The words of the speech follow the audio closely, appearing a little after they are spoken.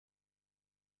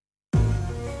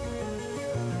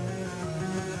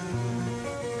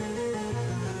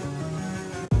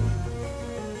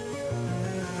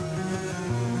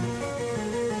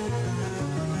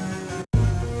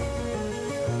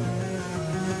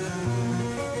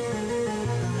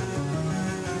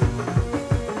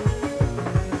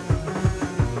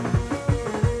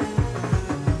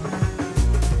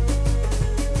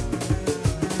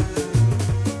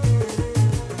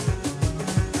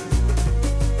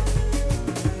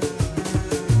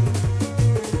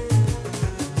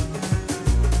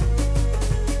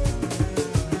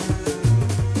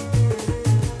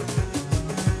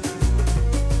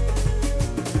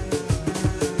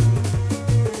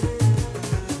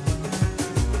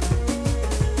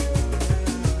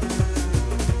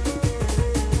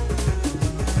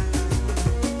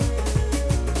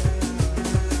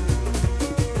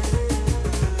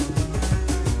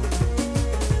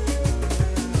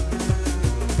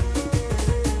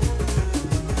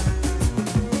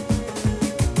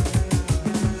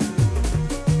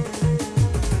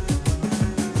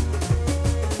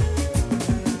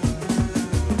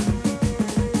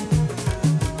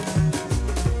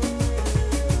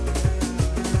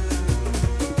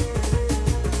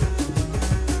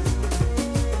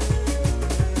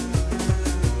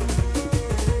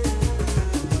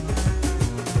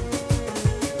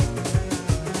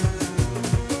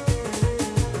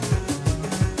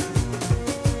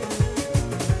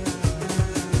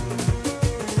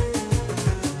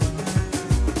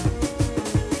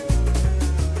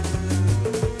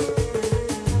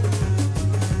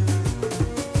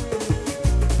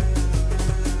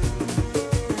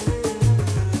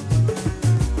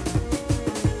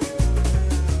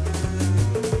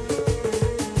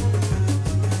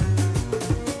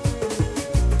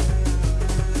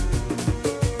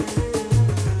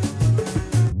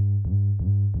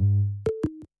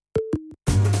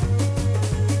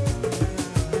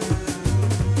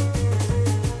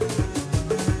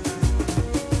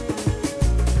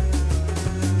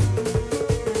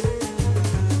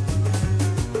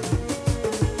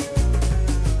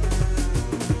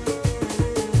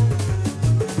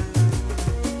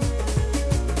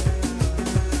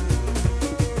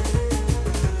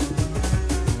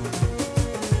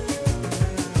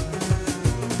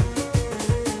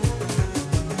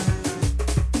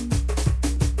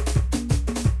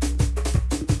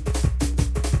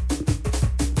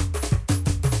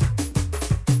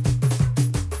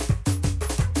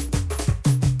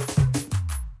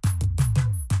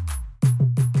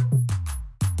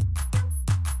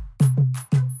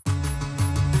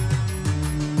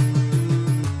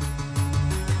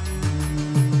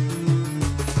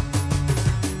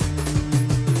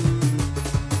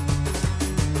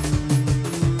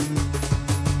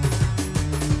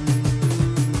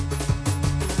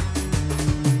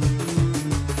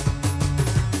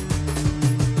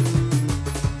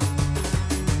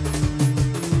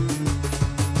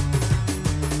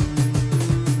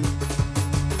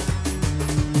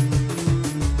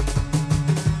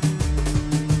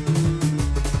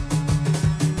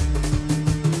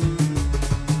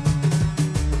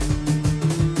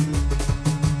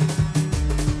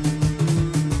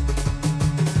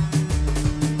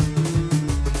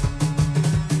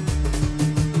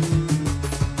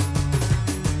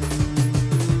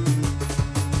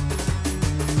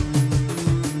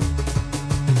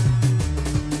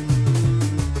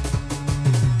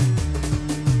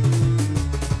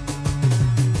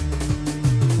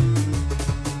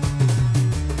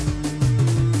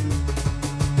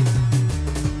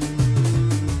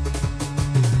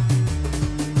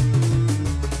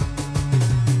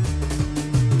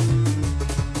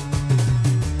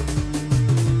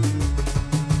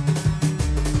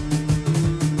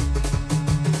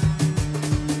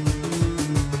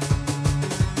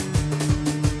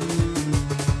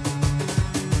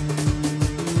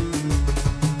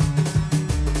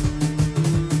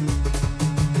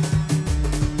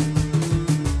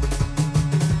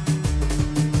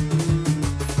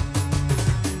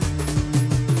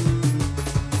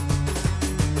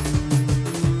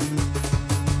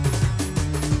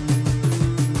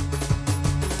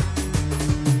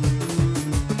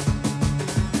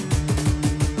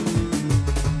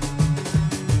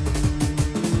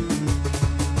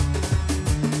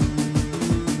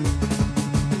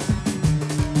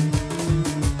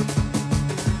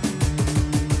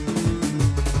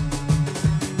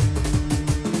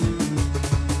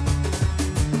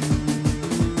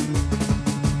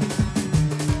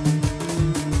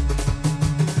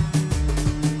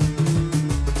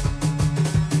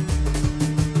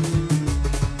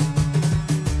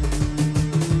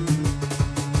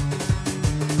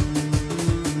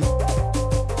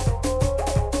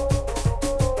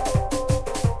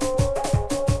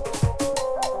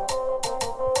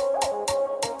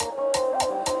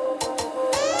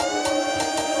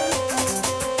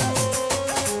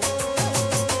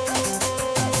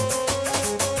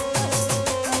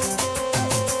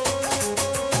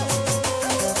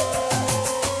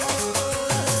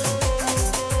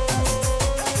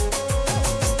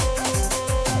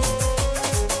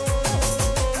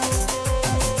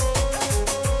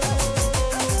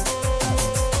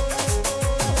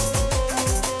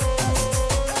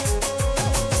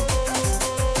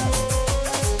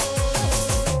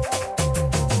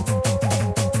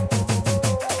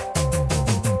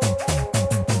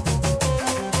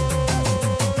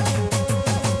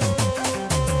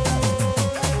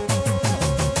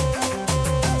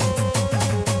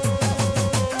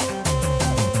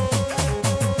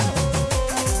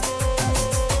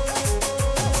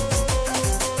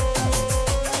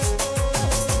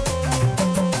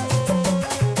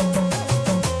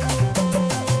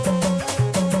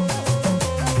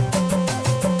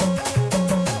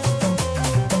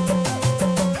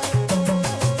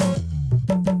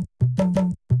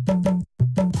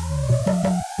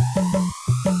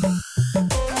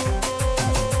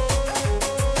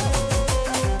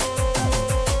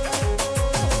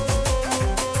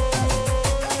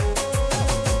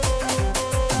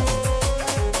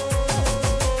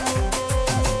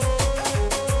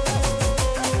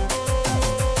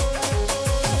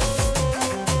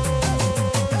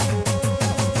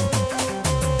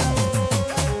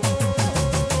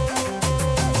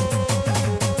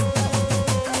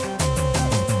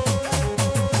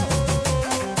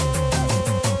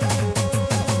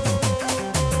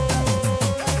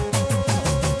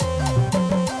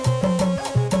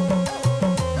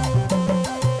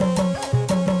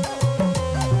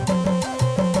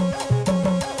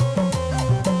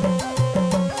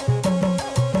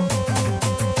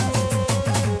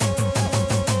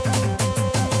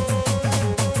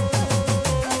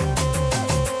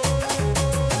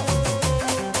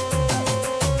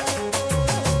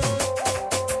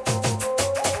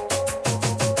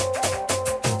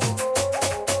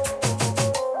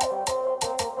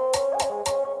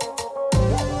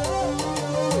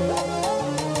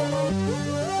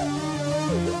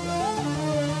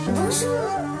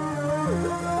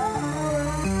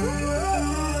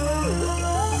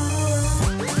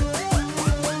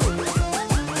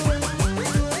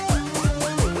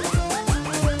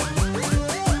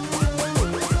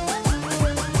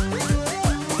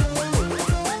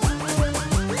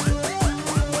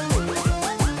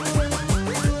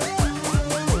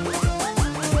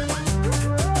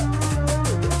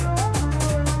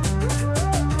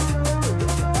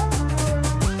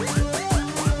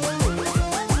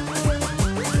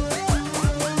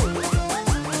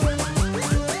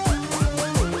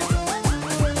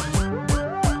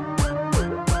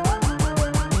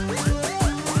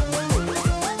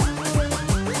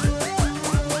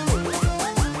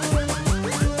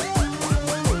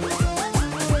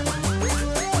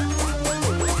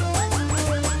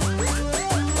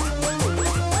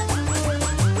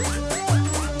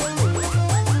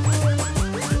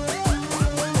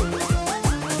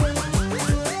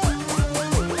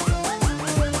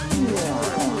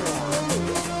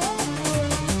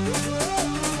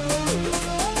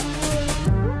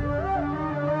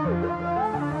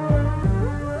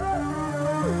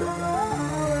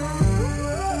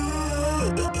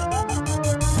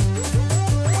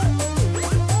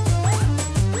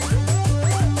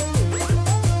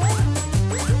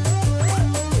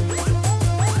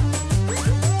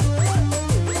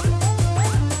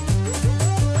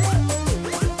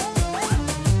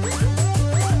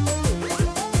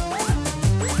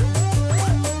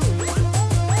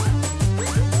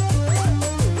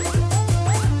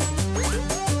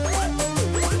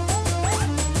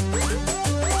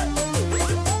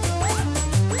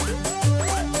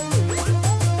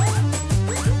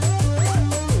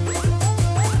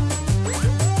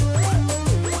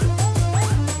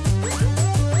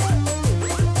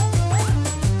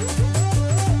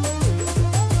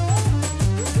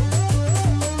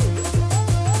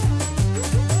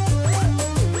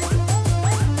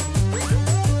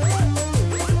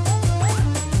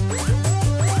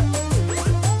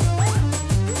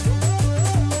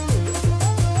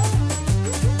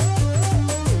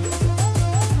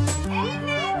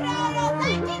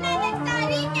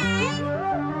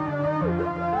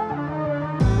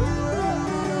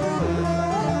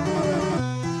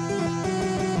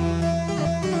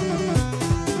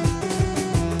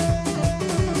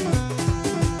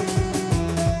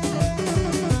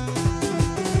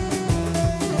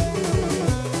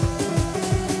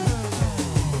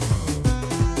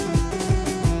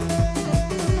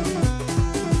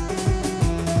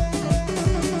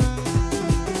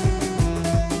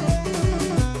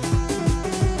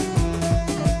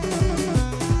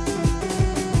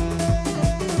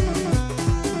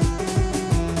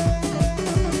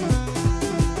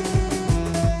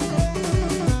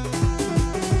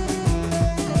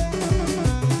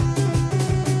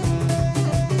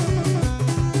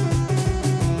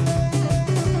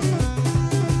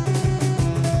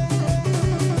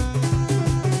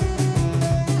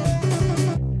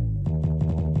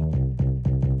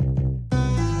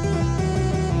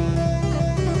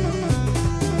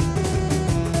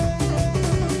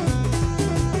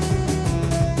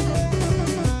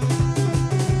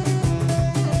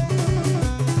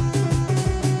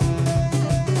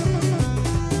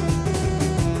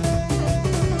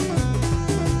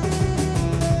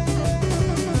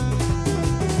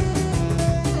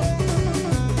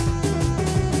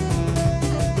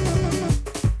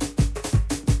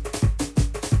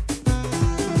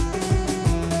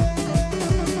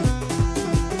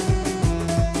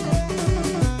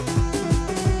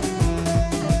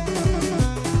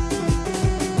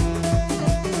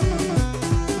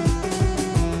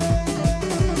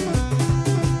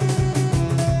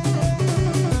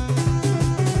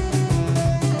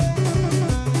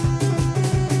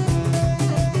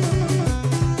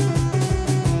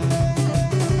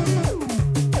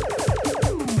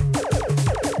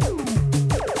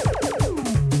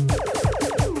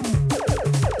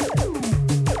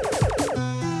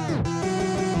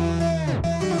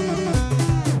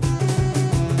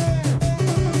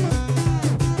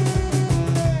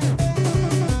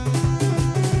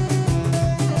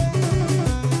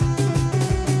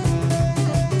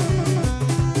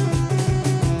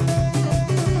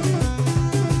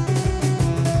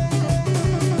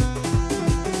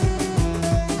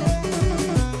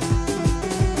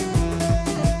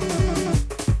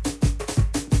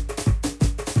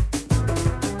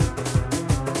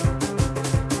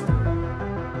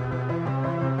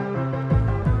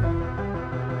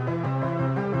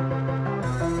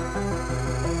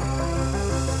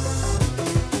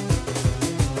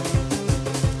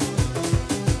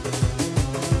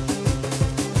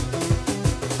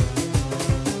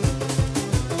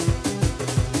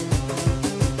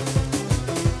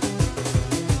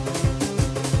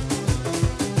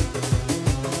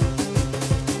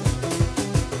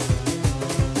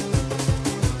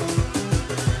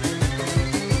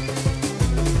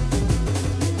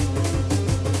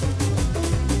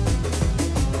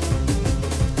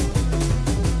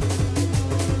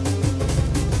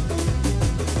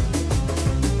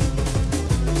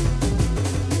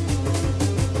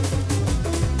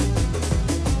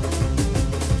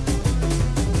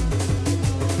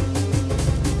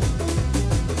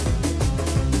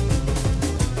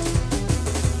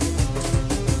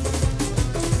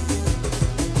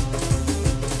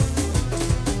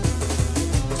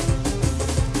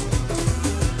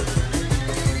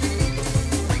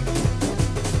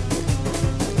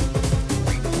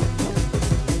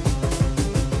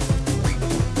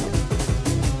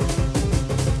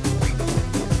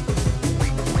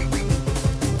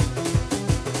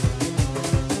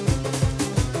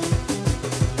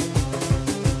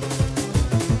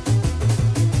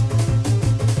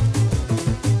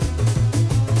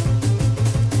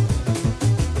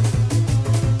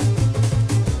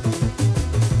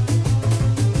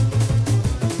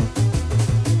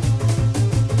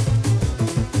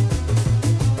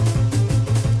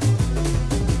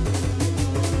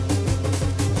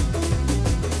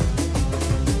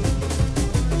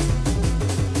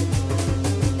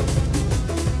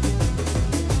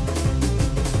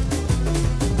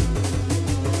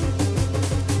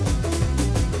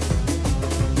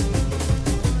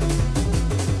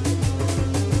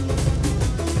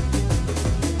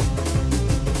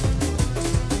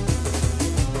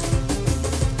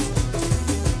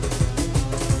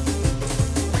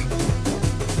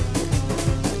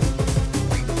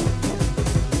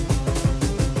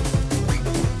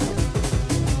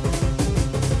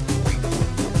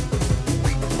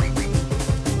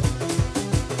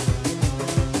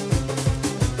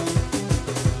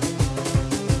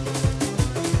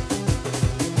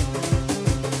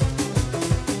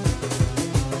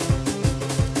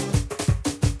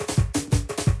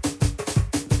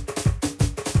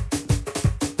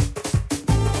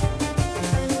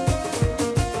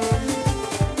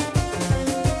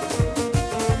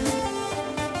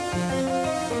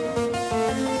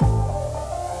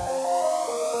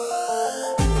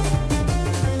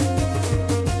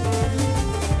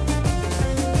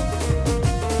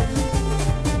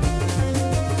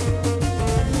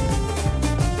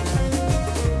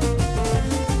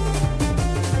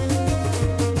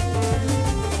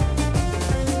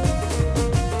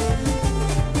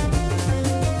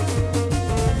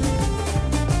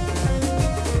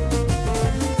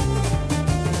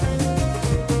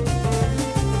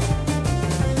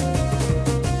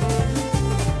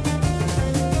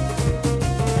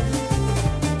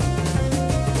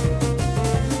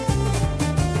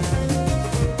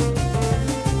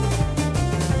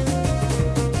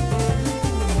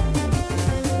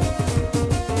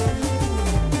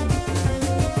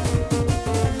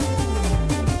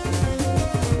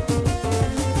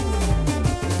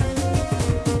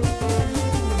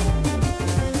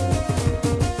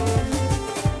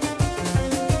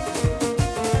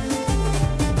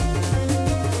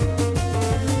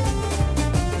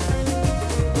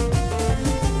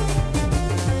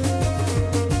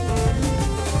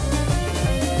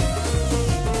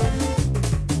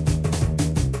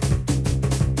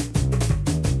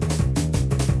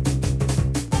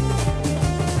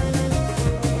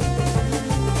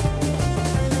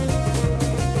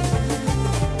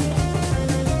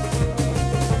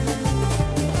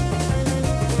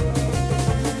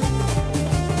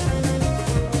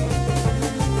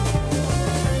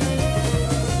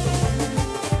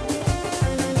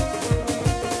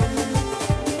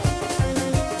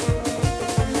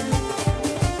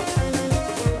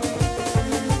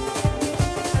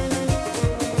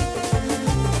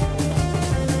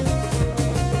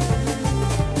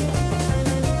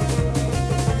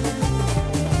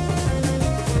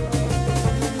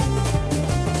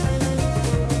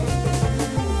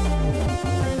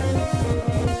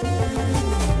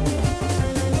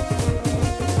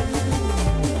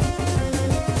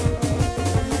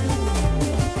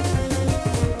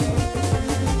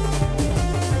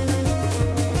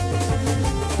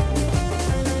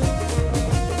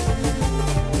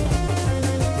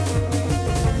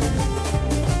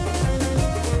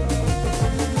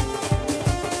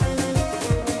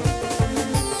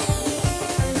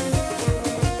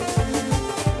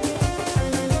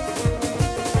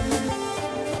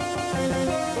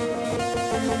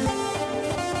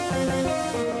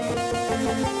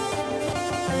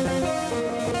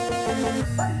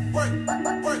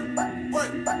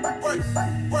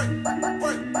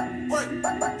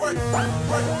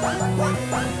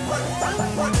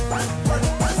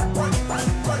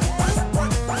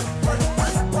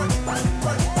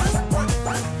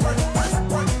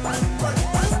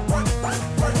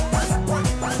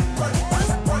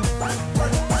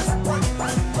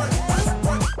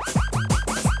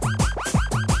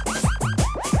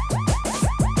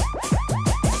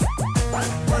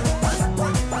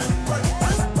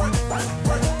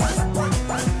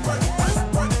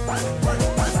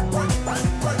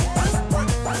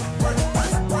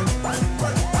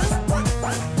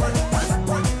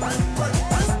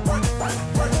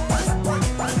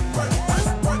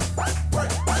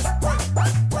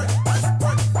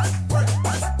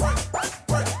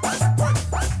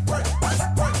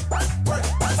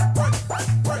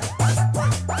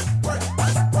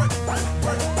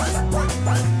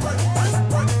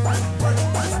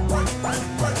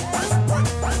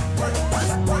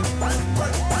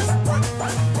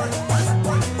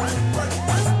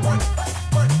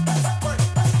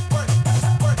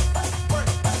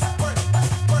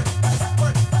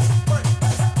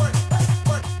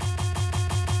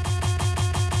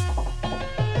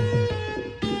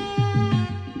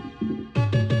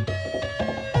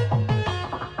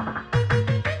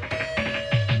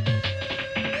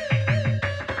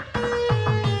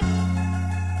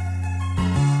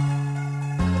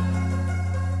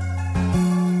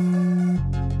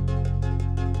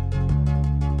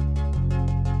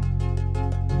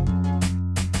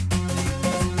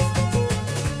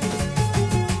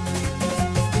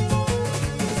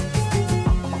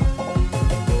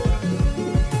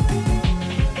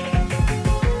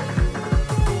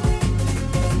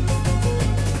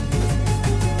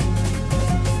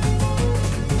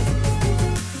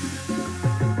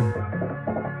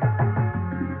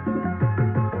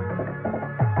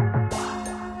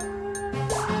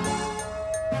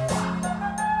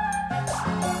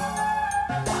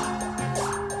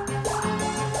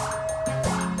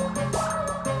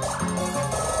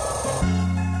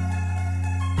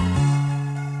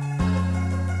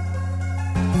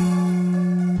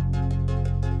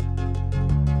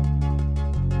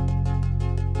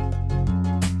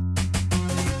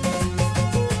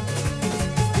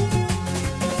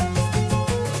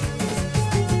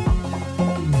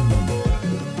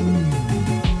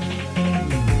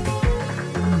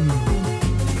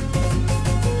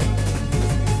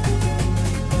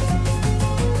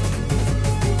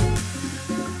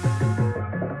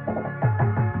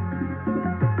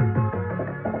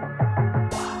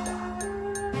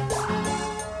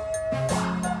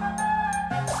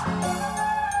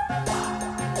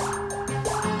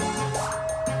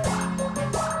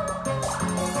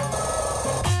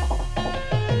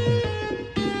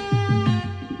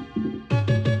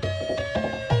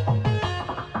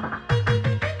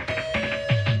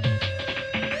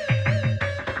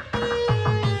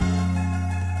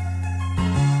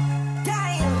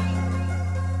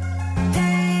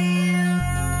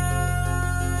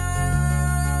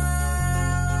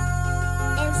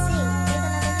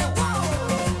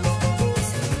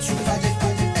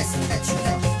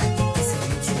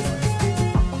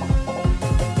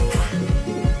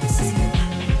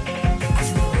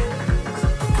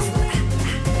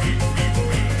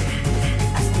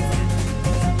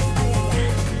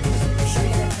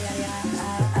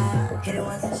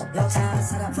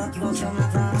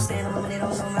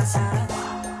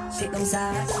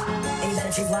sides, and you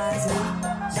better treat wisely.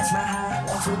 That's my high.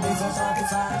 1, 2, 3, 4, 5,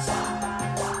 5.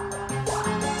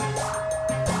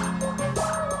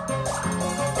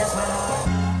 That's my high.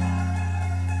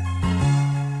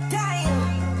 Damn.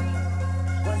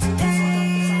 1, 2, 3, 4,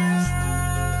 5.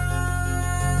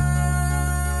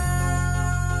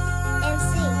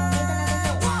 MC, make another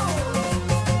note.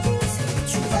 This is what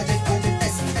you project,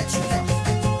 that's that you know.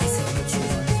 This is what you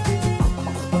want.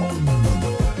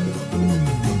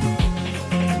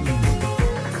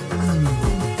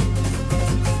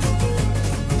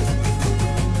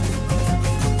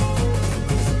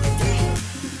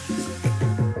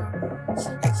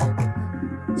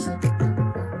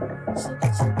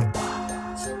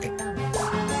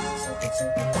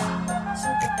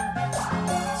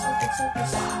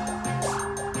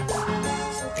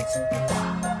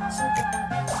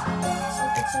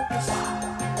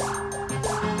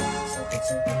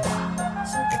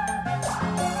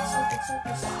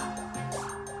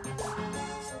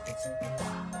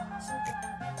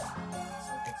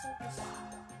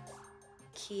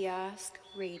 Kiosk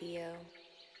Radio.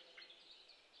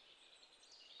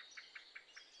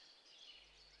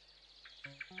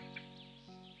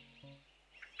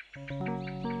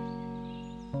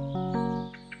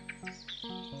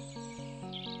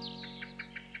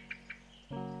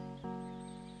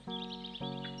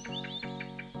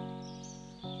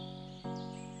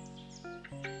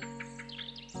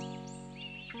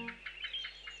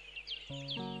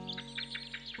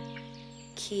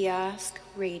 Kiosk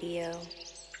Radio.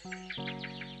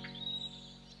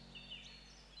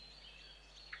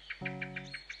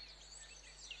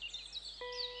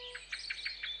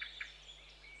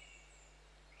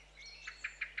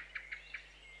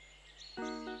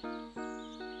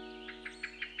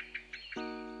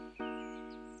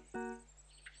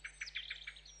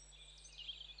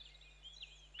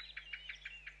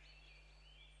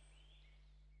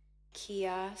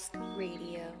 Kiosk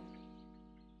Radio.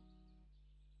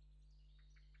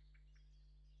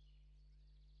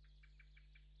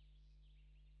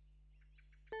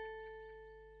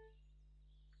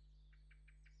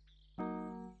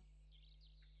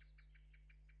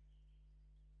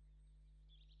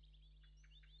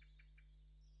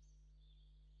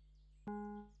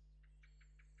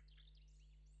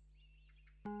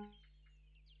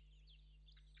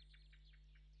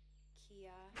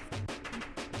 Kiosk.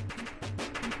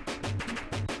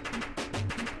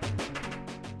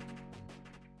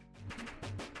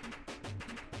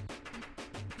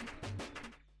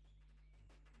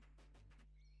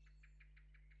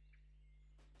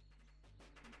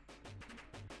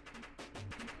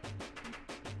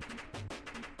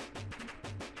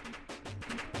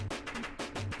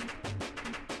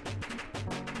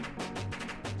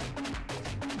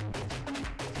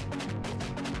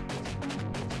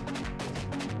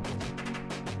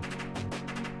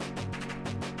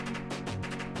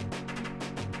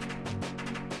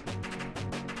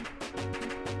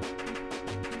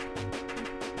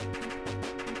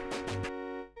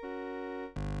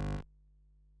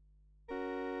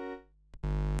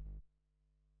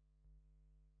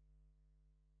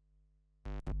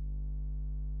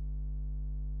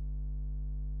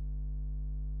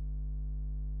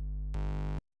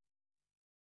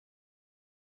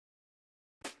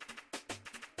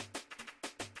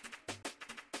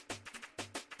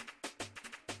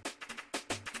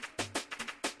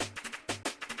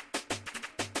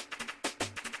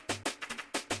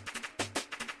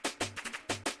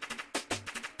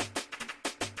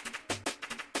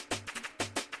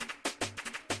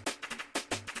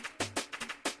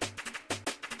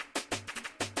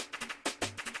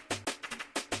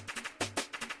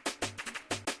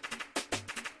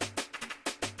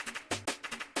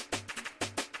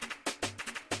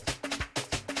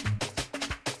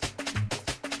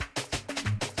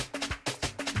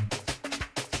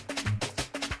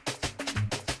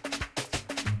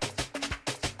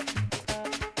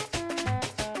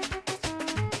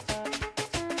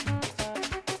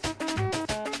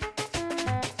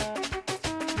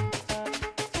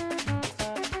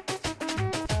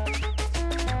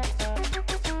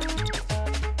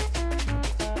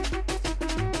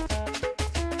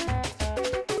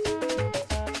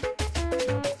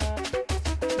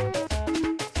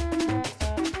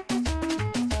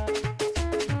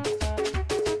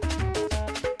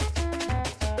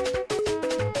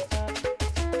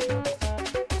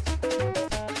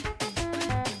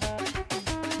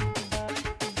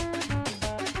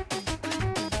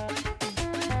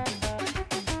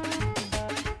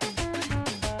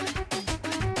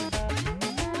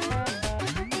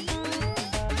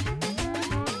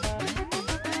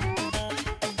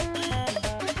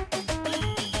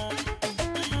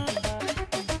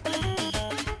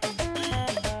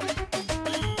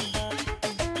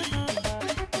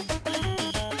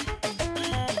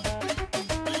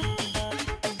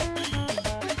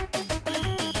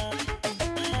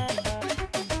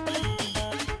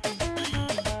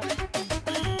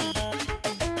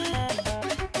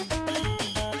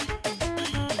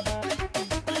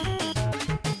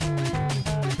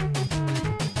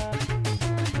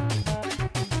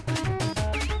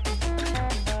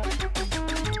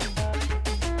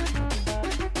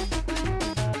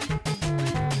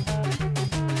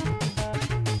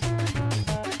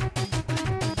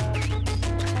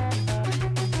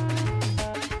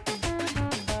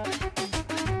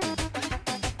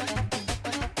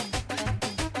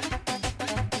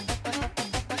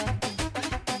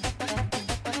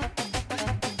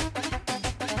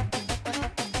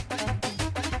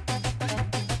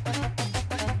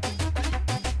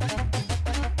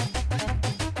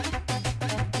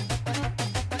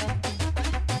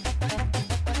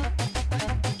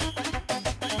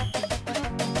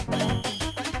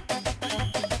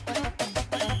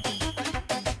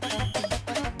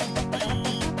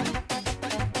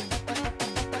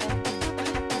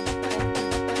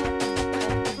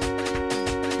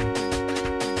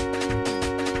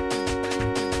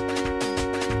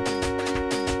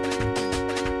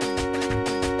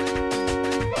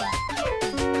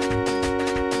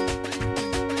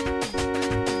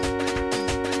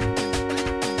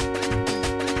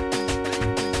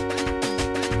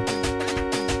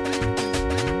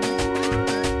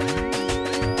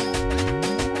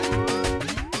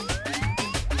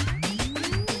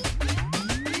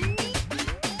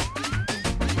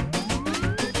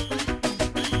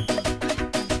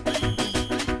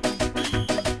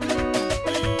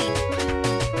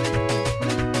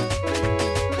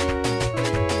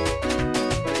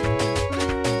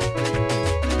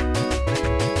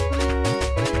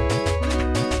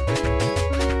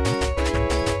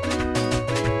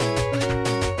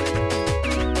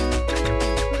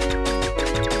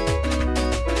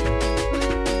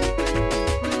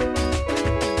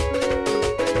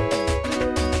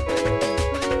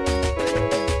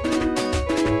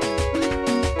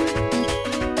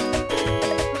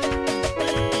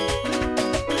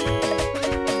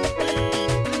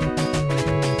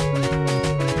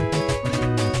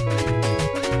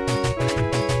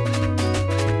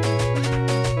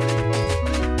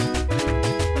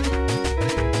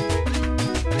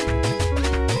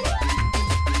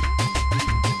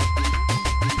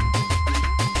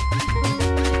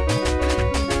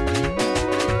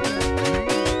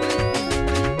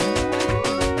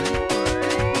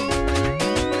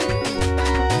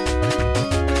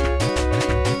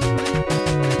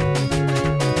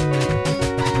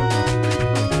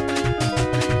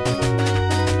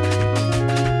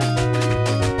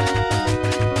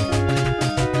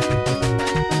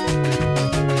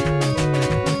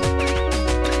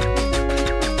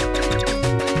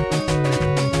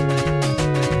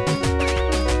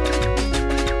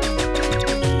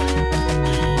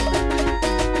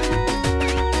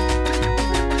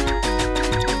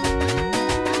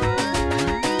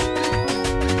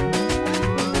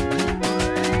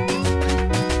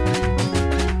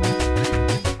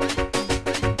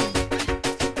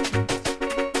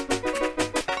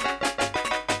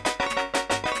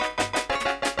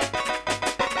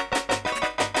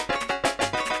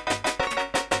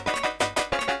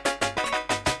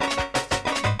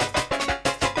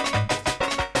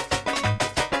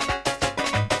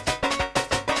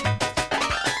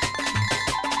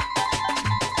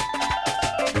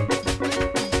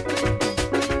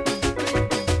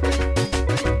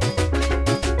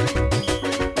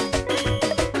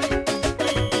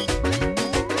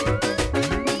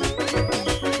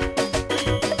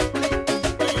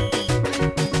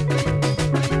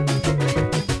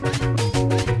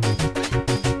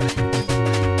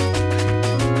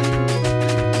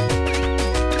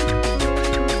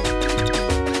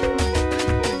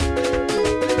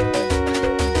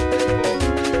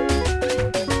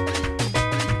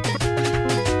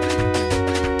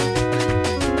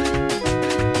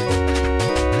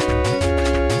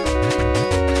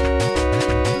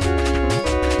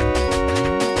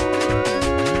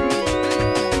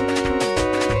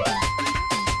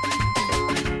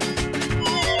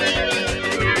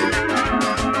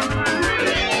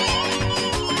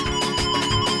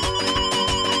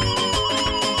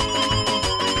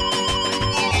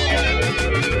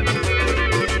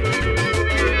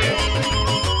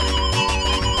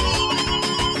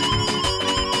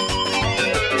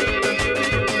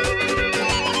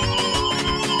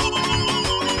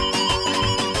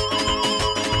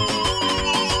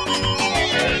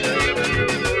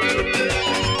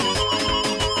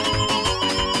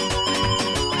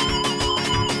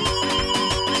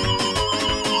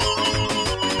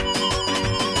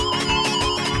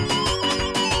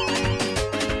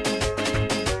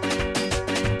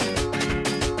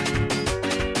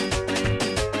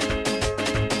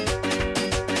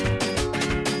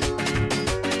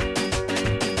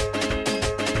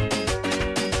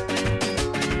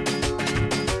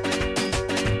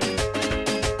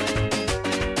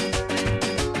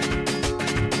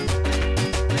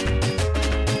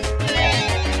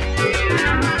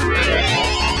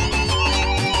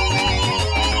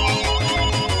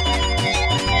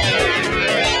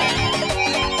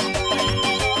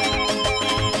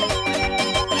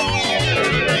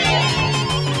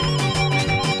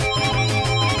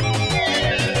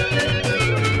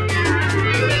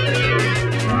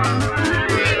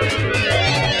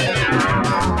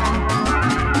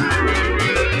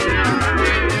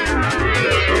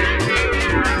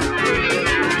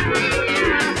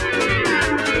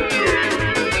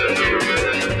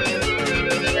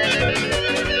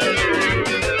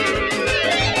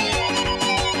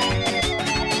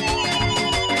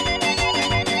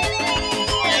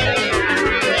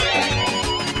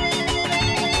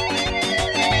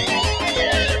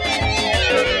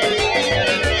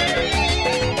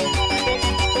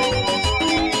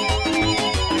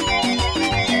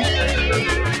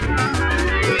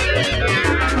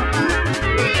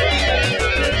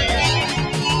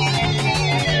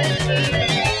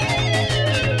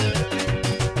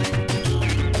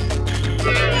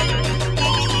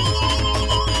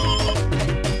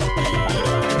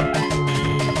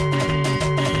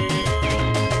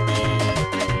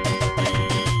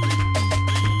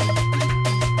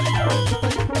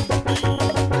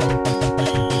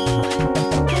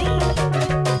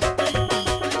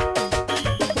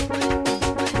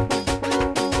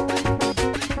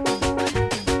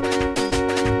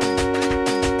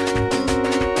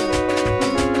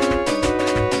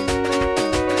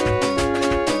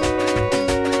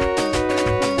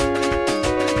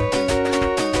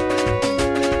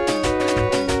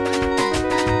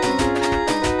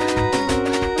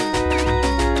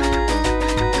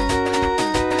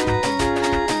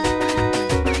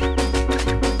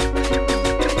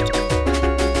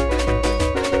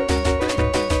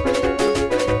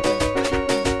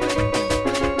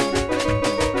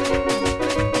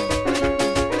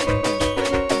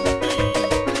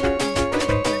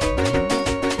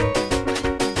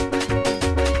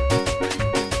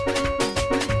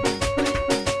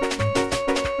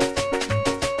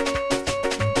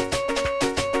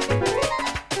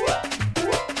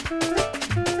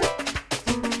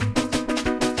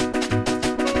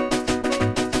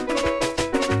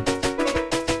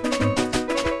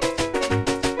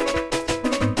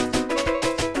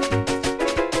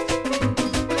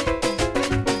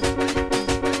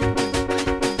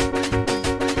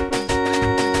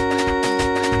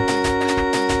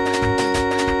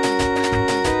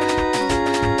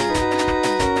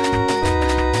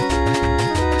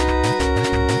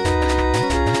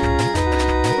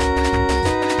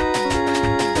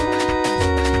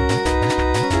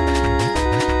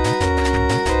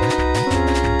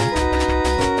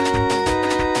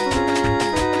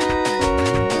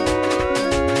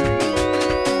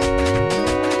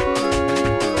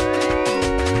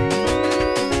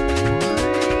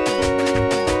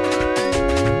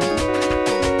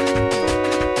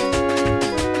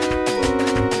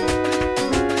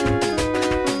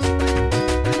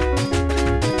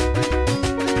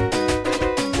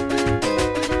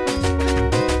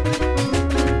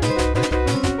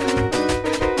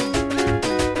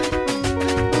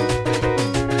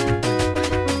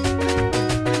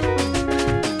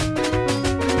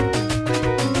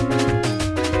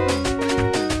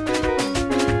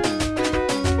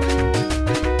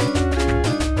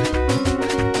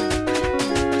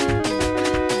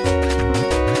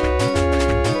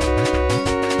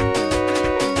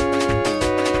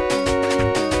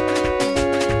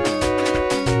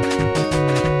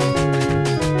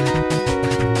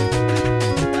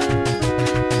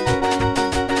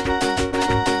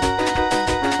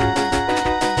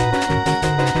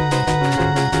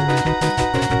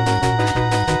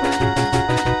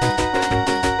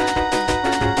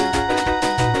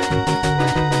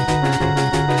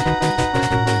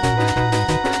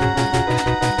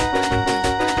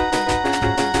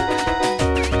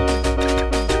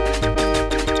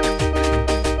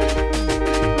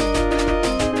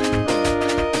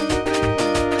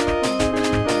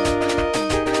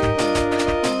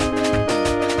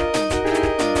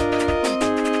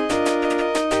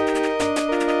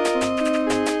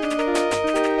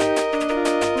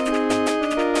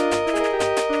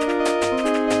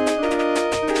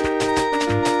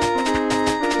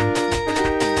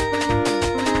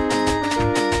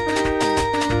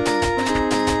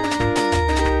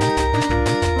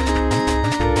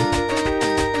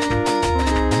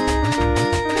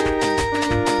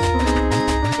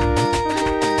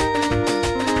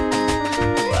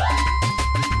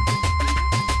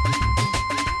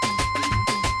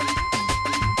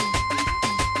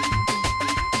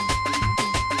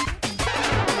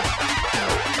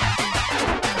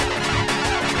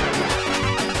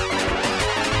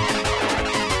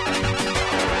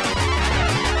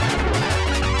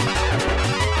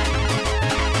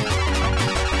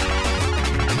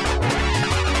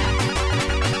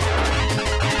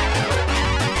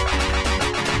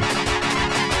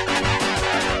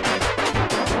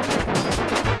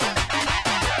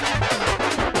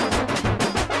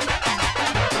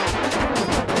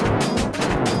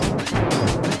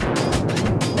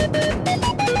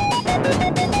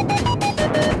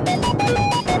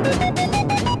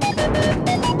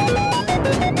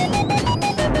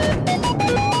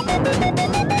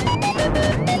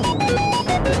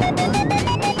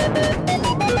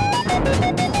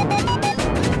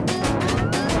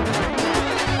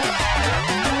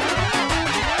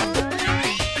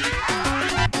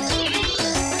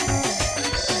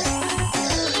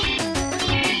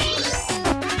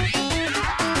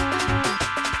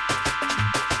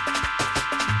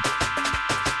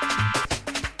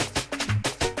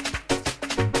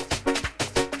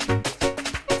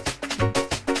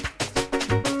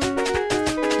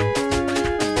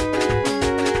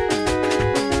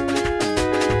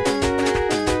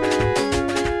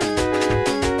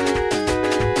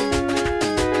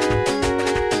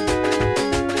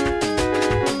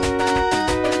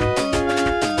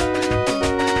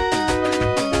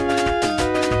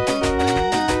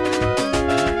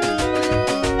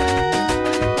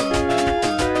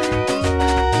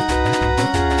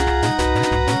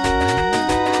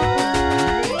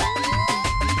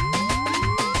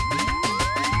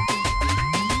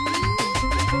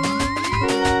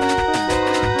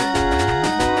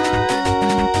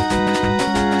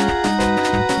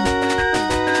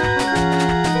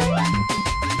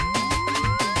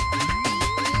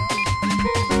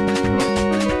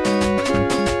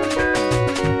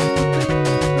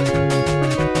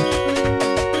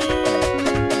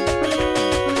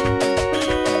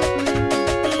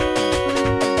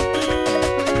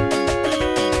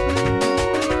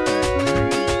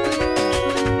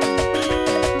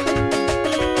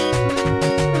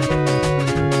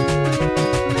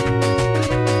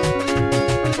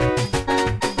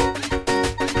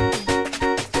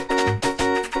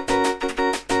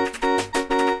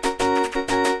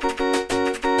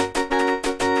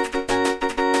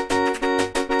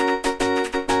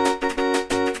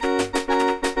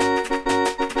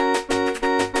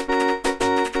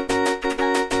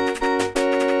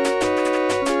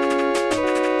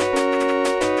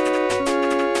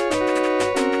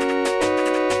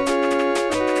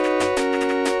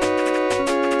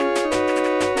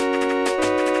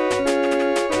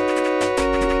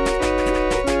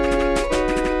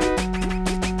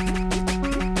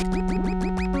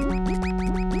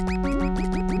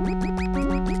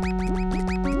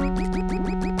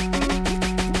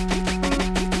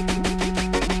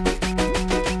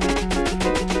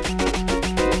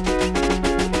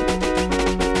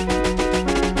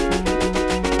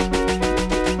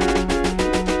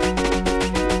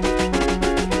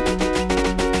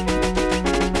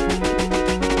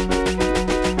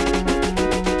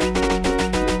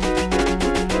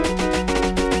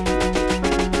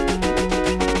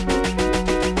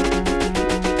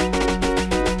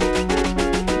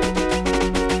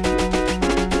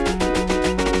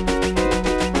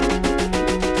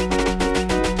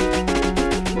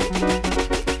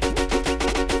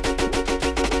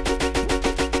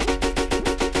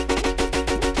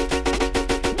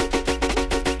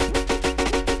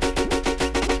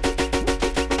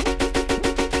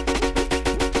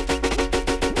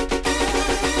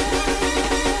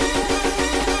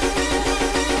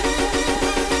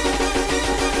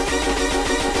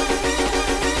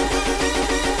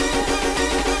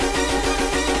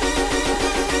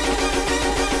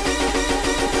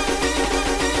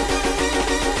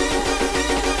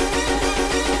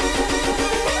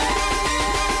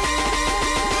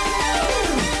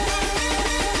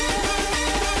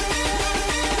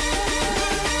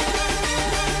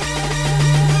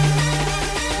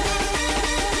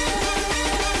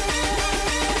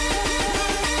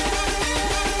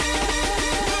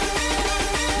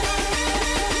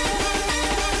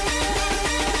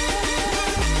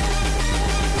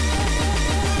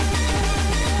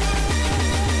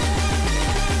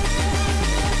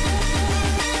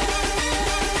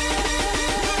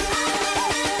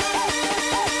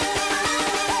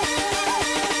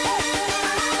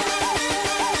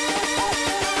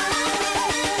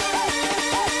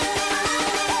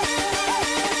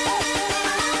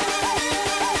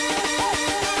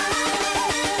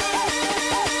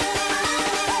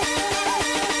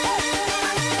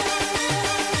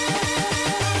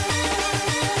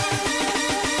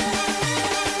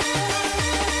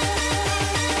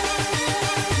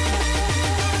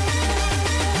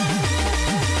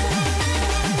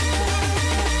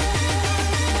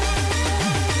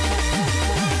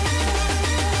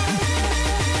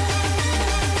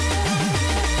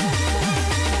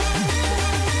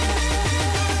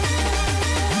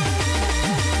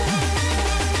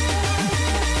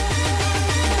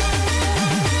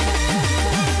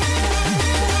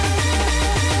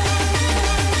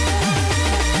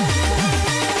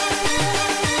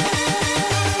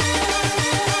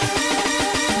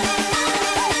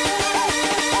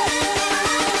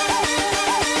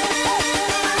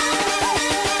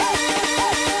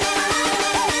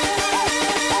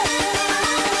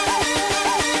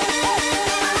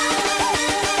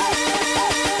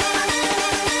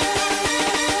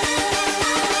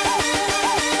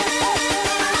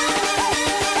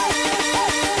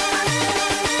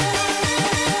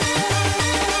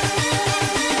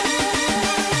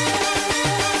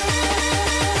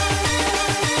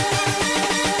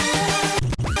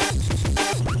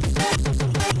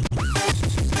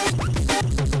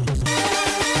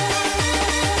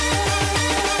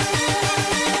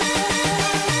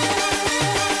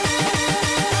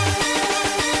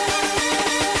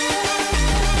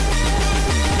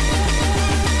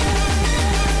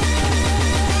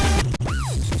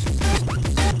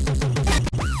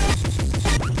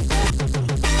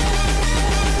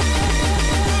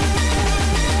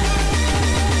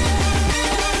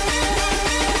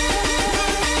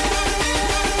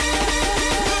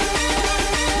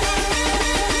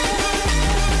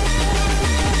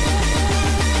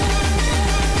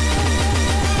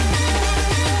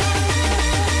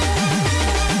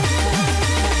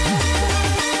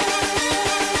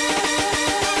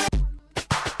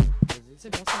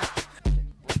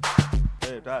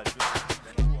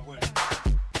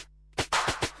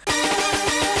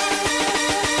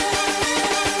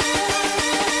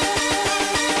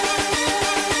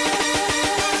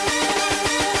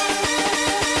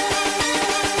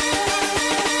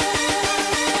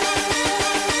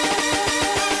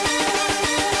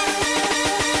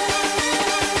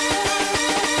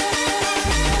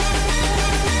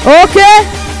 Okay.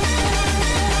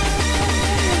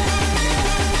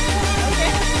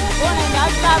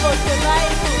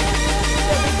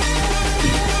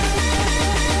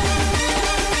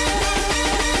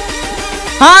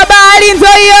 Habari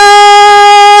nzoyo.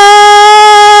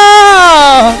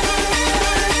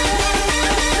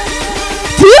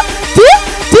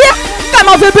 Tia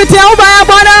kama vipi tia ubaya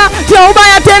bwana, tia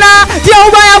ubaya tena, tia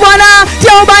ubaya bwana,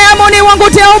 tia ubaya moni wangu,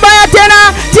 tia ubaya tena,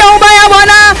 tia ubaya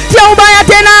bwana, tia ubaya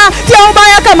tena, tia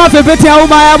ubaya kama vipi tia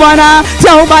ubaya bwana,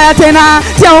 tia ubaya tena,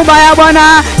 tia ubaya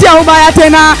bwana, tia ubaya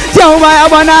tena, tia ubaya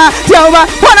bwana, tia ubaya.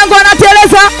 Wanangu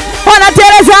wanateleza,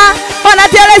 wanateleza,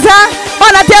 wanateleza,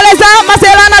 wanateleza,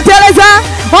 masela wanateleza,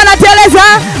 wanateleza,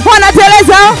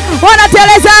 wanateleza,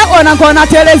 wanateleza, wanangu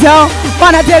wanateleza,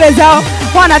 wanateleza,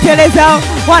 wanateleza,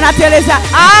 wanateleza.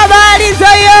 Habari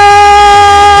nzoyo.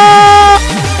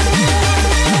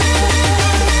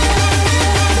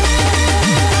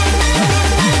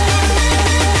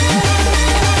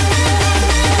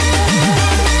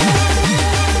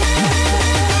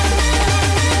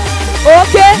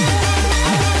 Okay.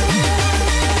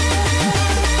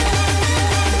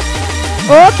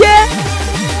 Okay.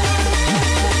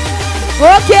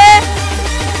 Okay.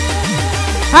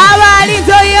 Habari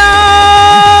nzoyo.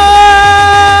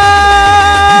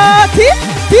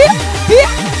 Tia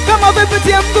kama vipi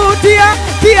tia mguu, tia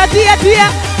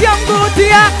mguu,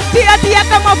 tia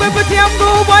kama vipi tia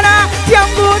mguu bwana, tia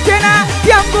mguu tena,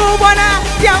 tia mguu bwana,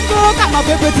 tia mguu kama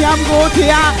vipi tia mguu,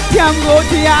 tia mguu,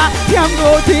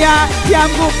 tia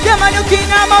mguu. Jamani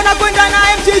ukinyama unakwenda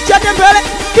naye mchichate mbele,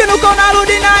 kinuka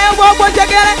unarudi naye bwabwa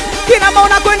njegele, kinama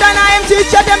unakwenda naye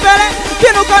mchichate mbele,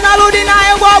 kinuka unarudi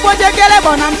naye bwabwa njegele,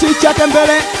 bwana mchichate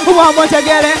mbele, bwabwa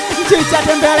njegele,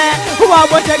 mchichate mbele,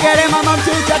 bwabwa njegele, mama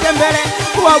mchichate mbele,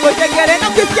 bwabwa njegele. Na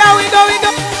ukisikia wigo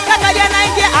kakaja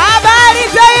naingia. Habari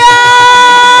nzoyo.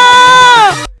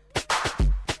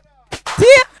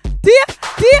 Tia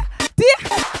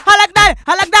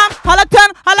I like them, I like turn,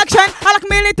 I like shine, I like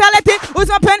militarity. Who's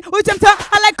my pen, which I'm turn,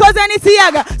 I like cause any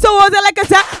siaga. So was it like a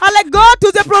star? I like go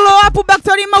to the prolo, I put back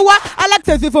sorry my wa. I like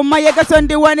to see for my yega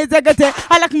Sunday when it's a gate.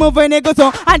 I like moving it goes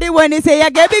on, and the when they say I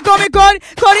get big on me, Cody,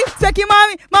 Seki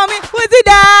mommy, who's it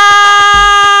da?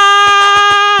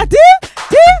 Tia.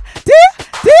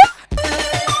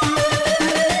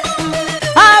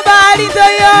 Habari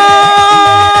nzoyo.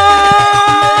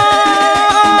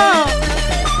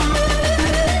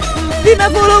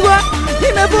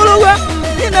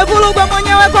 Nimevurugwa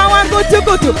mwenyewe kwa wangu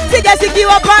tukutu.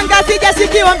 Sijasikiwa panga,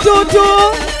 sijasikiwa mtutu.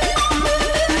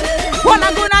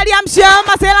 Wanangu naliamsha,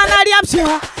 masela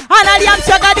naliamsha,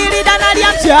 analiamsha Kadilida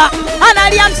naliamsha,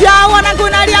 analiamsha wanangu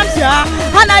naliamsha,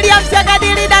 analiamsha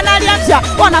Kadilida naliamsha,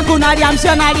 wanangu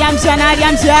naliamsha,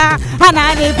 ananipa,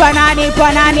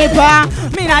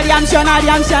 mimi naliamsha,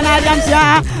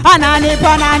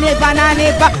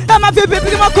 ananipa. Kama vipi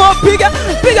piga makofi, piga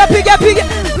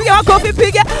makofi,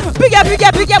 piga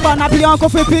bwana, piga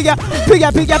makofi, piga.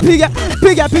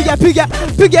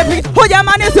 Ho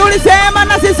jamani, si ulisema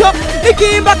na Sisso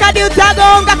nikiimba kadi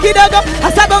utagonga kidogo,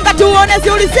 asagonga tuone, si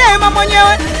ulisema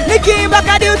mwenyewe nikiimba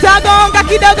kadi utagonga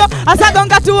kidogo,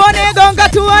 asagonga tuone,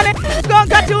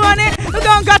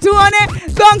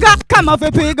 gonga kama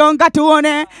vipi gonga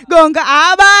tuone, gonga.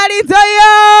 Habari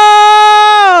nzoyo.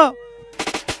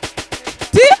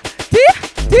 Tia.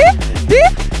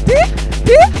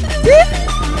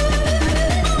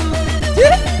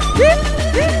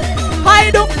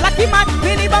 Haidu lakima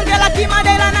mini bonge lakima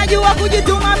dela najua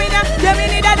kujituma mina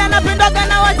Gemini dada napendwaga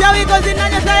na wachawi kozi na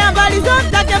nyota ya mbali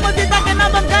zontake muzitake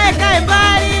namba mkae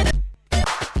mbali.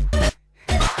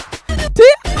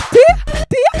 Tia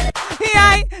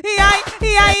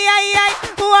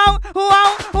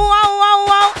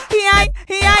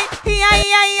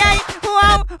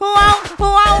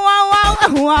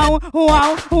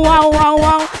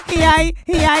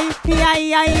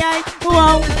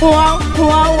wow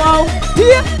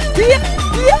Tia.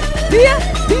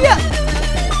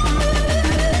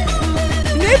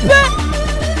 Nipe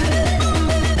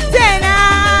tena.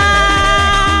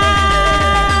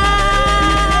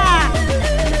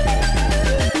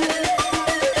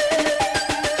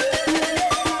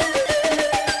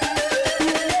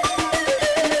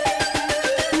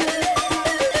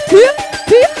 Tia.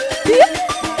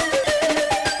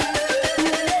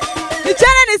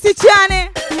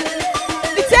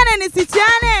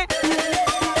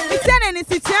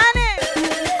 Nisichane.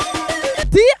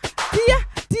 Tia.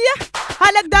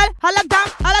 I like that, I like down,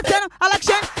 I like turn, I like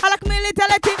shine, I like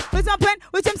militarity. With my pen,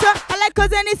 with him sir, I like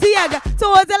cause any siaga. So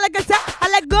was I like a star? I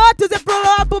like go to the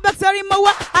prolo, I put back sorry my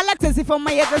wa. I like to see for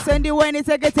my yega Sunday when it's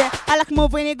a get. I like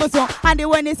move when it goes on. And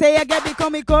when he say I get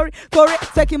become me Corey,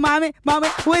 seki mami,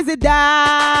 who is it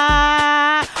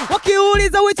da?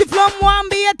 Wakiuliza which from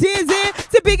wambia tizi.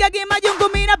 Sipiga gima jungu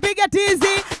mina piga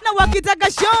tizi. Na wakitaka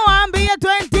show ambia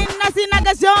 20 na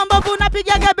sinaga show mbovu na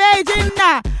piga Beijing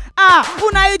na.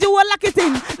 Unaijua lucky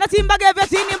thing. Na timbage vya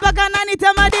chini mpaka nani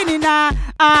tamadini na.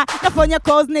 Nafanya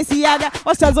cause nesiaga.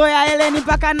 Washazoya eleni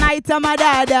mpaka naita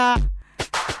madada.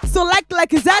 So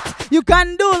like is that? You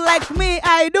can do like me,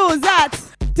 I do that.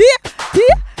 Tia.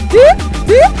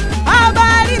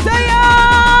 Habari zayo.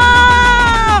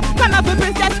 Kama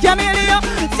pepe siasikia milio.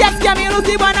 Siasikia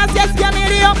milusi bwana siasikia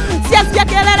milio. Siasikia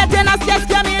kelele tena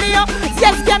siasikia milio.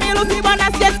 Siasikia milusi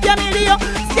bwana siasikia milio.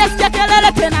 Siasikia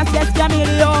kelele tena siasikia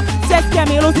milio. Siasikia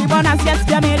milusi bwana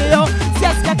siasikia milio.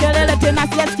 Siasikia kelele tena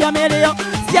siasikia milio.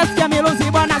 Siasikia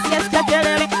milusi bwana siasikia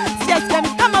kelele. Siasikia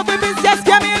kama pepe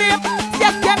siasikia milio.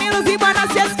 Siasikia milusi bwana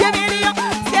siasikia milio.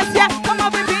 Siasikia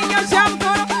kama pepe nyosha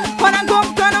mkono. Wanangu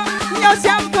mkono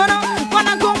nyosha mkono.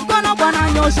 Wanangu mkono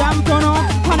bwana nyosha mkono.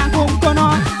 Wanangu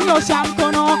mkono nyosha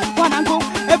mkono. Wanangu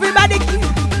everybody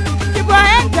keep your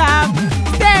hands up.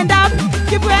 Stand up.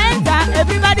 Keep your hands up.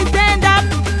 Everybody stand up.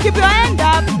 Keep your hand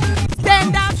up.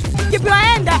 Stand up. Keep your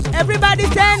hand up. Everybody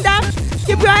stand up.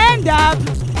 Keep your hand up.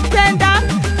 Stand up.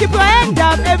 Keep your hand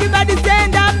up. Everybody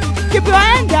stand up. Keep your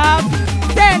hand up.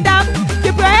 Stand up.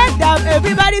 Keep your hand up.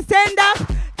 Everybody stand up.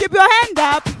 Keep your hand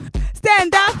up.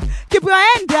 Stand up. Keep your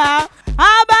hand up.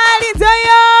 Habari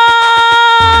zayo.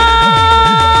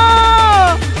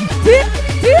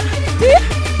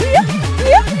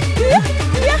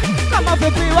 Kama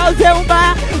vipi wauze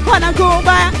ubaya. Wanangu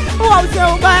ubaya. Wauze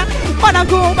ubaya.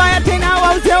 Wanangu ubaya tena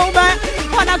wauze ubaya.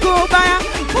 Wanangu ubaya.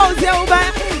 Wauze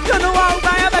ubaya. Tunu wa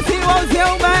ubaya basi wauze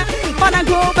ubaya.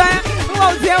 Wanangu ubaya.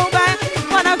 Wauze ubaya.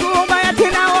 Wanangu ubaya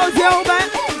tena wauze ubaya.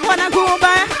 Wanangu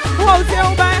ubaya. Wauze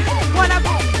ubaya. Wanangu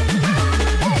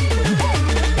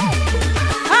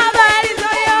habari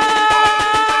zayo.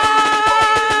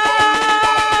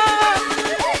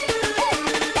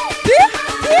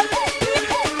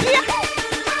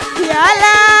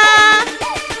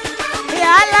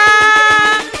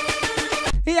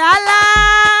 Yala.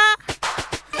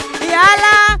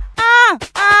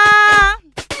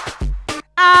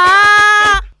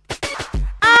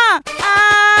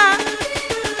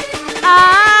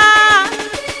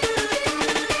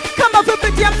 Kama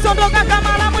vipi tia msondoka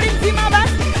kama la muli mzima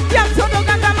basi. Tia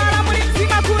msondoka kama la muli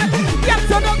mzima kule. Tia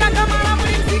msondoka kama la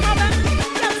muli mzima basi.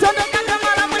 Tia msondoka kama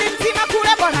la muli mzima kule.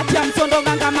 Bwana tia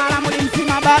msondoka kama la muli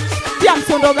mzima basi. Tia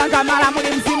msondoka kama la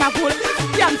muli mzima kule.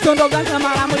 Tia msondoka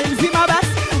kama la muli mzima basi.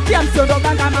 Tia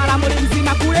msondoka kama la muli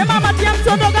mzima kule. Mama tia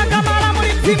msondoka kama la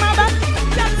muli mzima basi.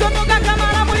 Tia msondoka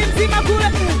kama la muli mzima kule.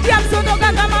 Tia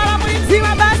msondoka kama la muli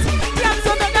mzima basi. Tia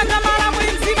msondoka kama la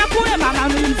muli mzima kule. Mama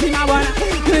muli mzima bwana.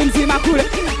 Muli mzima kule.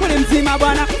 Muli mzima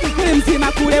bwana. Muli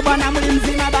mzima kule bwana. Muli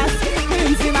mzima basi. Muli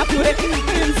mzima kule.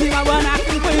 Muli mzima bwana.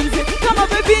 Muli mzima. Kama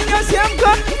baby nyosha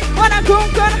mkono. Wanangu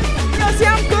mkono.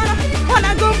 Nyosha mkono.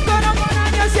 Wanangu mkono bwana.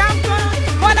 Nyosha mkono.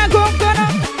 Wanangu mkono.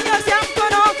 Nyosha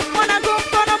mkono. Wanangu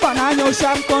mkono bwana.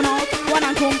 Nyosha mkono.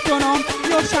 Wanangu mkono.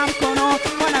 Nyosha mkono.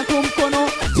 Wanangu mkono.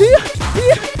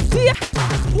 Tia.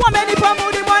 Wamenipa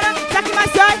mudi bwana. Zaki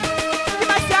Masai.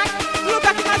 Kimasai.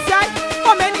 Luka Kimasai.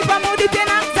 Wamenipa mudi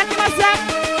tena. Zaki Masai.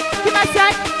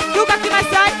 Kimasai. Luka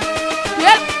Kimasai.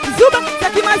 Zuba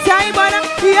Zaki Masai bwana.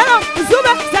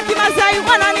 Zuba Zaki Masai.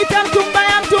 Wananita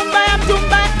mtumbaya.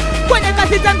 Kwenye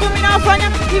kazi zangu minafanya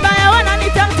vibaya.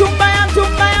 Wananita mtumbaya.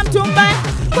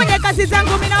 Kwenye kazi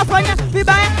zangu minafanya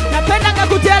vibaya. Napenda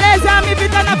kuteleza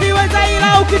mivita na viweza.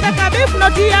 Ila ukitaka beef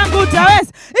noti yangu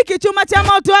utaweza. Iki chuma cha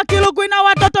moto akilugwi na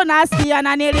watoto. Nasikia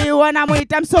na niliwa na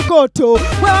muita msokoto.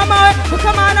 Wewa mawe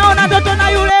kama anaona ndoto. Na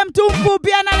yule mtu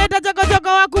mfupi analeta choko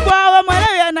wakubwa. Wewe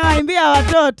mwelewi anawaimbia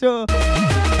watoto.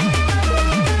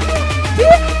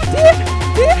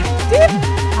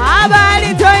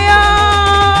 Habari toyo.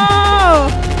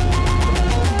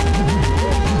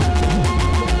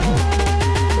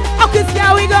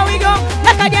 Ukisikia wigo.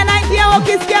 Nakadia na ingia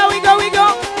ukisikia wigo.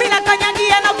 Mina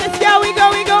kanyagia na ukisikia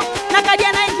wigo.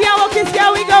 Nakadia na ingia ukisikia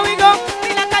wigo.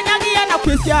 Mina kanyagia na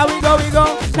ukisikia wigo.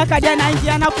 Nakadia na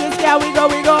ingia na ukisikia wigo.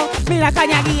 Mina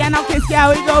kanyagia na ukisikia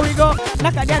wigo.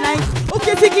 Nakadia na ingia.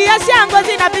 Ukisikia shangwe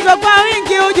zinapigwa kwa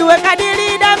wingi ujue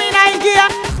Kadilida mina ingia.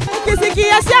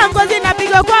 Ukisikia shangwe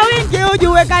zinapigwa kwa wingi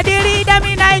ujue Kadilida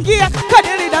mina ingia.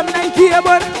 Kadilida mina ingia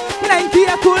bwana. Mina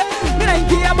ingia kule. Mina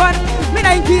ingia bwana.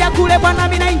 Mina ingia kule bwana.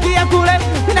 Mina ingia kule.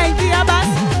 Mina ingia basi.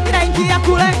 Mina ingia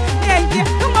kule. Mina ingia.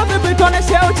 Kama vipi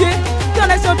toneshe uchi.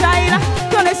 Toneshe utaila.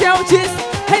 Toneshe uchis.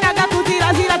 Hainaga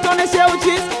kuzira zira toneshe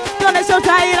uchis. Toneshe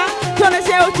utaila.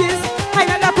 Toneshe uchis.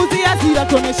 Hainaga kuzira zira. sasa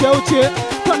tuoneshe uchi,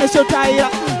 tuoneshe utaira,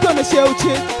 tuoneshe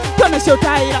uchi, tuoneshe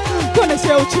utaira,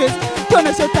 tuoneshe uchi,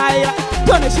 tuoneshe utaira,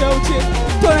 tuoneshe uchi,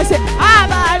 tuoneshe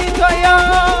habari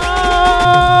toyo.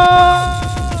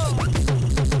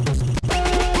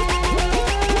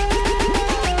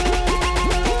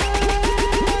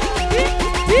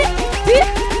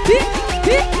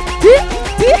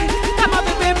 Kama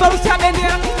vipi mbarusha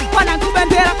bendera,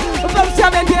 wanakubendera,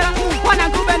 mbarusha bendera,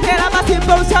 wanakubendera, basi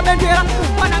mbarusha bendera,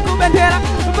 wanakubendera,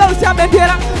 mbarusha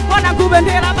bendera,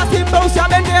 wanakubendera, basi mbarusha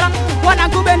bendera,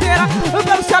 wanakubendera,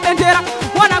 mbarusha bendera,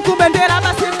 wanakubendera,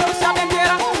 basi mbarusha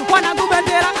bendera,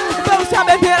 wanakubendera, mbarusha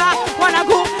bendera,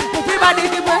 wanaku. Everybody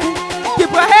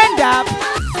keep your hand up,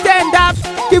 stand up,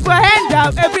 keep your hand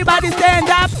up, everybody stand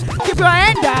up, keep your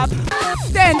hand up,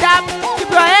 stand up, keep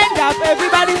your hand up,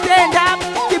 everybody stand up,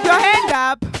 keep your hand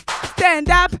up, stand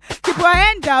up, keep your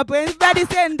hand up, everybody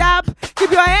stand up,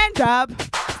 keep your hand up,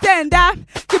 stand up,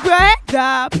 keep your hand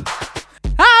up.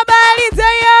 Habari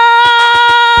toyo.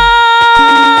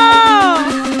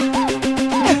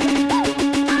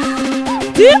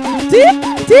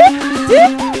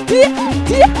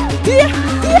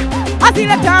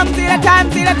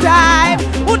 Zile time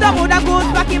muda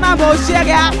kutpaki mambo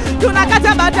shega,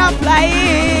 tunakata butterfly,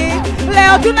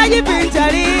 leo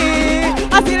tunajivinjari.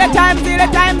 Zile time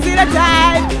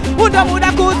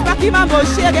muda kutpaki mambo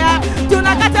shega,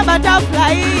 tunakata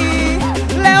butterfly,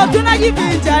 leo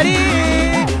tunajivinjari.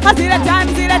 Zile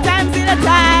time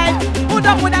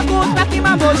muda kutpaki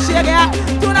mambo shega,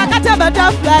 tunakata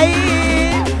butterfly,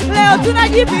 leo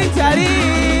tunajivinjari.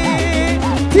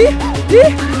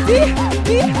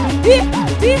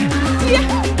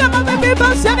 Kama bebe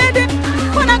bausha bendera,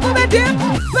 wanakubendera,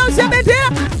 bausha bendera,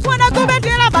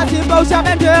 wanakubendera, basi bausha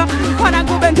bendera,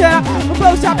 wanakubendera,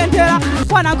 bausha bendera,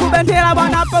 wanakubendera,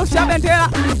 bwana bausha bendera,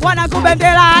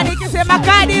 wanakubendera. Nikisema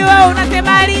kadi wewe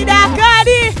unasema lida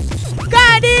kadi,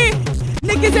 kadi.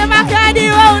 Nikisema kadi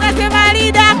wewe unasema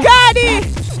lida kadi,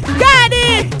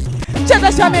 kadi.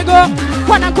 Cheza shamigo,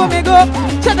 wanakumigo,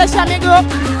 cheza shamigo,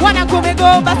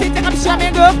 wanakumigo, basi cheka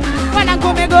mshamigo,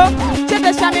 wanakumigo,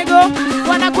 cheza shamigo,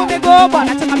 wanakumigo,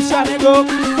 bwana cheka mshamigo,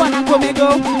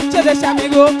 wanakumigo, cheza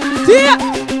shamigo. Tia!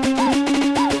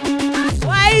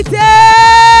 Waite!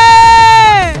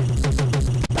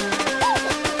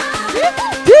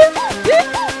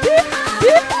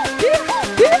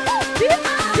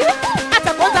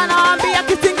 Hata kwanza naambia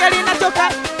kisingeli natoka.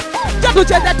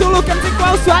 Tucheze tuluke mziki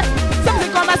wa uswat,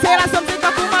 mziki wa masera, mziki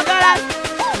wa kumagala.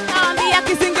 Naambia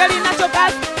kisingeli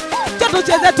nachoka.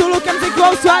 Tucheze tuluke mziki wa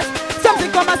uswat,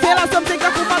 mziki wa masera, mziki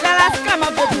wa kumagala. Kama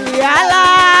vipi yala,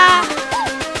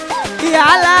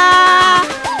 yala,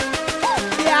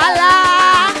 yala,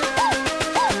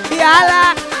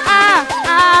 yala, ah,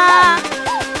 ah,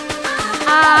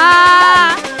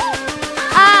 ah,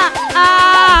 ah,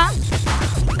 ah.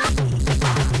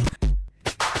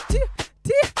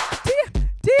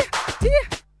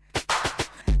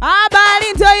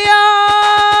 Habari toyo.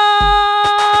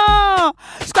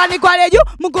 Shikani kwa leju,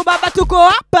 Mungu baba tuko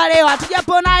hapa leo.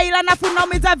 Hatujapona ila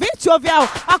nafunaumiza vichwa vyao.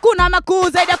 Hakuna makuu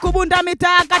zaidi ya kubunda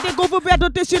mitaa kati nguvu pia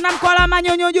tutishi na mkola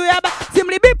manyonyo juu ya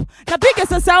simli bipu. Napige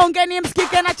sasa ongeni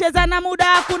msikike na cheza na muda.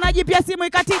 Hakuna jipya simu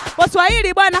ikati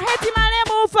Waswahili bwana heti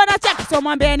maremu ufana chake. So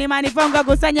mwambieni manifonga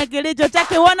kusanya kilicho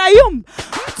chake wana yum.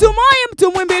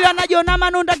 Mtu mwimbili anajiona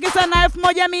manunda kisa na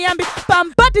 1200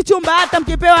 pampati chumba hata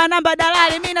mkipewa namba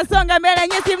dalali. Mimi nasonga mbele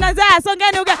nyesi mnazaa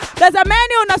songeni uga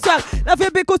tazameni unaswag na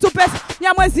vipi kuhusu pesa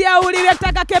Nyamwezi ya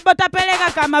uliyetaka kepo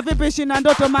tapeleka kama vipi shina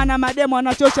ndoto maana mademo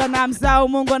anachosha na msao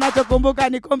Mungu anachokumbuka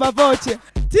ni komba voche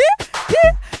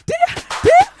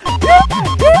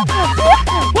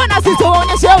Wana Sisso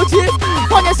onyeshe uchi,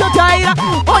 onyeshe utaira,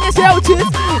 onyeshe uchi,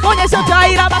 onyeshe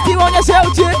utaira, basi onyeshe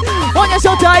uchi, onyeshe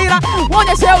utaira,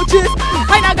 onyeshe uchi,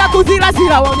 hainaga kuzira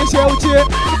zira, onyeshe uchi,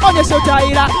 onyeshe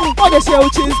utaira, onyeshe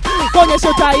uchi, onyeshe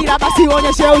utaira, basi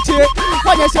onyeshe uchi,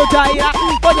 onyeshe utaira,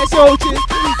 onyeshe uchi,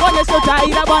 onyeshe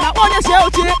utaira, bwana onyeshe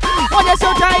uchi, onyeshe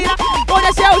utaira,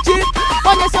 onyeshe uchi,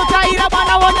 onyeshe utaira,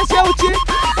 bwana onyeshe uchi,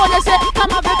 onyeshe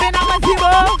kama bebe na mwenzibo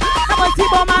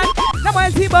man, na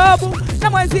mwenzibobu, na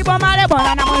mwenzibo male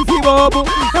bwana na mwenzibobu,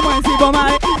 na mwenzibo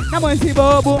male, na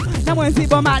mwenzibobu, na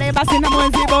mwenzibo male basi na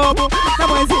mwenzibobu, na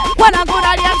mwenzi wanangu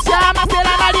naliamsha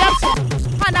masela naliamsha,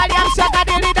 analiamsha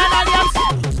kadilida naliamsha,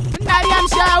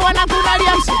 naliamsha wanangu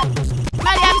naliamsha,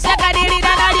 naliamsha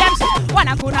kadilida naliamsha,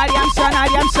 wanangu naliamsha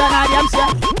naliamsha naliamsha,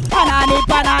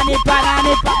 ananipa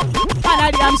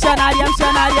analiamsha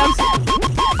naliamsha naliamsha.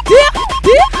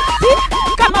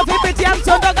 Kama vipi tia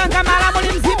msondo ganga mara muli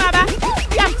mzima ba,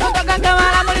 tia msondo ganga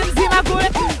mara muli mzima kule,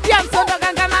 tia msondo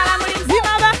ganga mara muli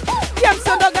mzima ba, tia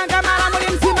msondo ganga mara muli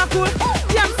mzima kule,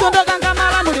 tia msondo ganga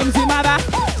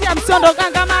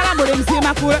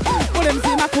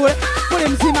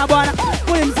tena bwana,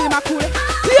 mwili mzima kule.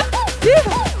 Tia, tia,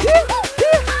 tia,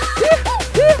 tia, tia,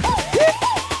 tia, tia.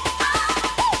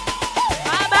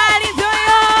 Habari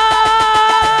zoyo.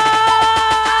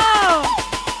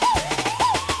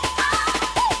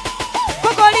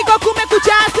 Kokoliko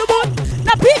kumekucha asubuhi,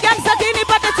 napiga msakini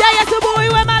pata chai asubuhi,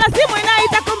 we mara simu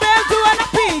inaita kumbe mtu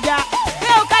anapiga.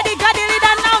 Leo Kadilida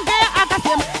naongea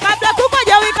akasema kabla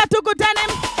kukoja wika tukutane.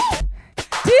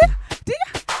 Tia, tia.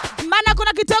 Mana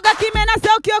kuna kitoga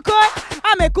kimenasa ukiokoe,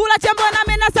 amekula chambo na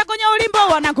menasa kwenye ulimbo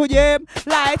wanangu jeb,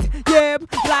 light, jeb,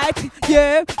 light,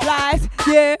 jeb, light,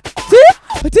 jeb. Tia,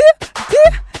 tia,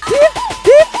 tia, tia,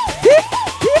 tia, tia,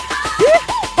 tia, tia.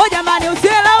 Oh jamani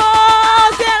usela, oh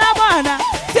usela bwana.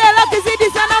 Usela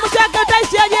kizidi sana mshaka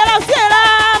utaishia jela usela,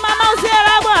 mama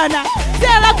usela bwana.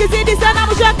 Usela kizidi sana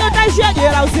mshaka utaishia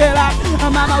jela usela,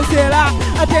 mama usela,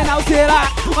 tena usela,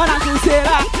 wanangu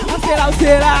usela, usela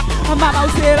usela, mama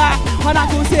usela,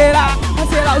 wanangu usela,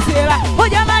 usela usela. Oh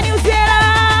jamani usela,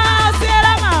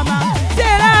 usela mama,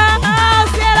 usela,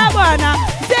 usela bwana,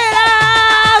 usela,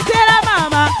 usela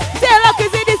mama. Usela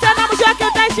kizidi sana mshaka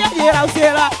utaishia jela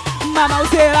usela, mama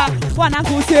usela,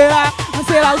 wanangu usela,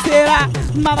 usela usela,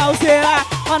 mama usela,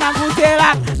 wanangu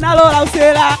usela, na Lola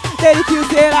usela, Deriki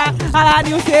usela,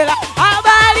 Alani usela.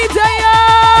 Habari zoyo.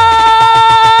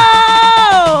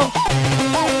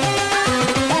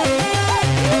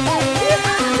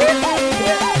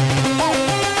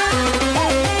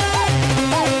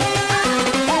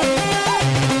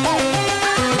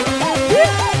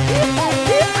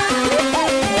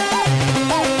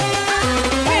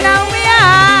 Ninaumia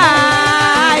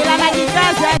ila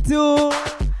najikaza tu,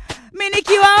 mimi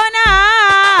nikiwaona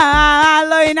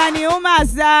alo inaniuma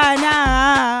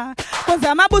sana.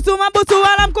 Kwanza mabusu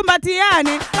wala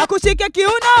mkumbatiani, akushike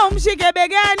kiuno umshike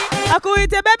begani,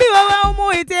 akuite baby wewe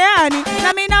umuiteani.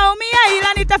 Na mimi naumia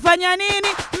ila nitafanya nini?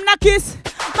 Mna kiss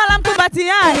mala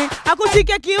mkumbatiani,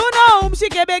 akushike kiuno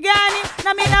umshike begani.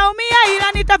 Na mimi naumia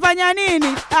ila nitafanya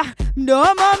nini?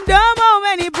 Mdomo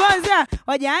umeniponza,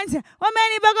 wajanja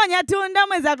wamenibogonya tunda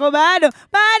mwenzako bado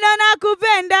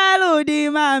nakupenda, rudi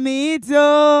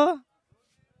mamito.